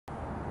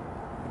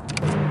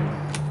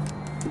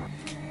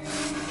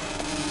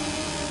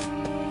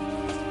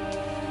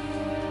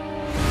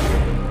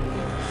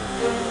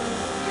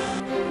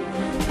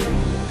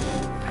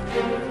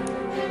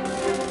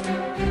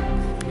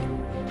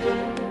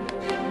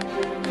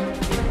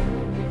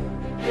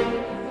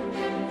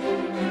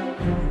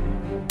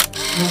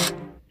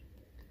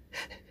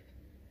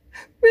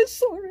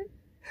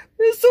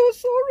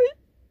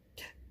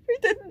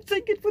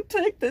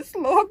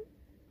long.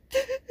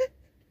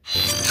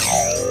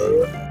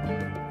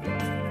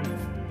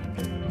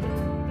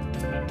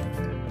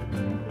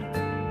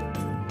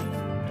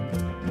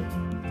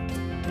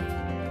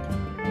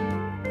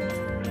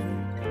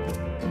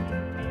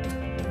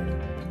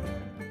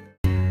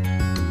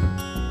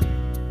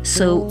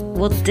 So,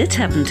 what did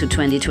happen to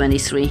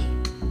 2023?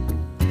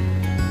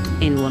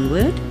 In one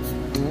word,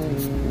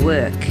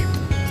 work.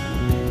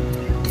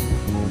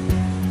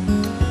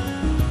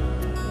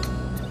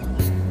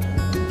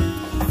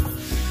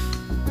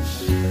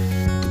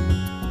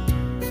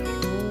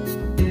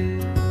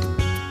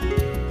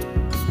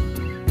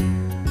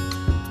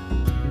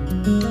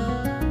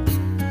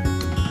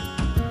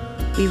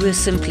 We were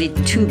simply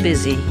too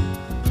busy,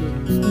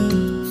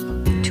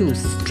 too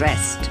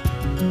stressed,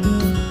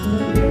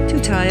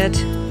 too tired,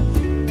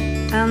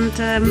 and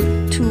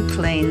too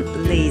plain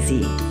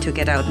lazy to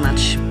get out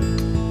much.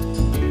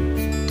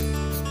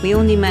 We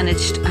only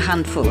managed a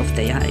handful of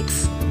day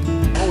hikes.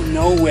 Oh,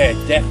 nowhere,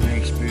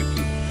 definitely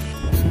spooky.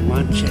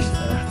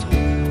 Manchester at all.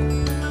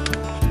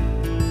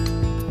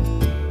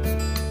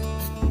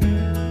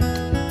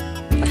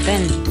 But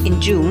then,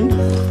 in June,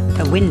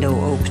 a window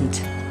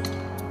opened.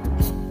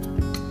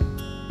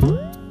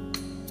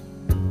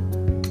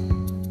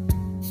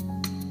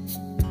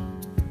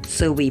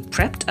 So we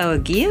prepped our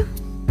gear,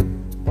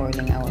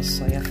 Boiling our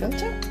soya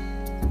filter.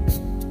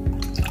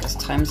 Because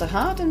times are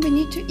hard and we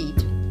need to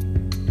eat.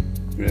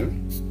 Really?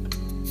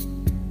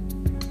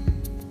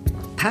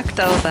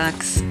 packed our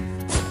bags,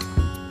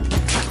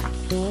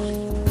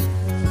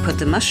 put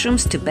the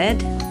mushrooms to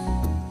bed,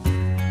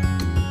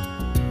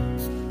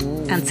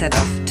 and set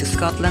off to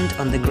Scotland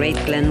on the Great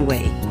Glen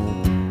Way.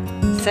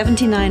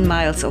 79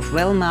 miles of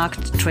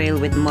well-marked trail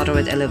with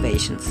moderate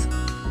elevations.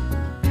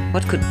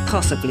 What could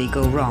possibly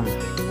go wrong?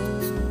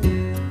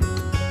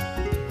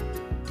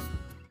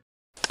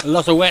 A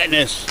lot of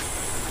wetness.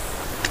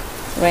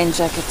 Rain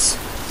jackets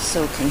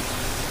soaking.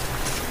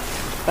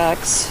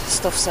 Bags,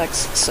 stuff sacks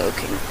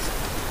soaking.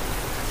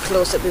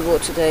 Clothes that we wore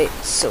today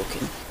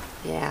soaking.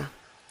 Yeah.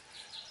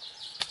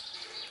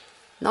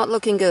 Not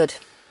looking good.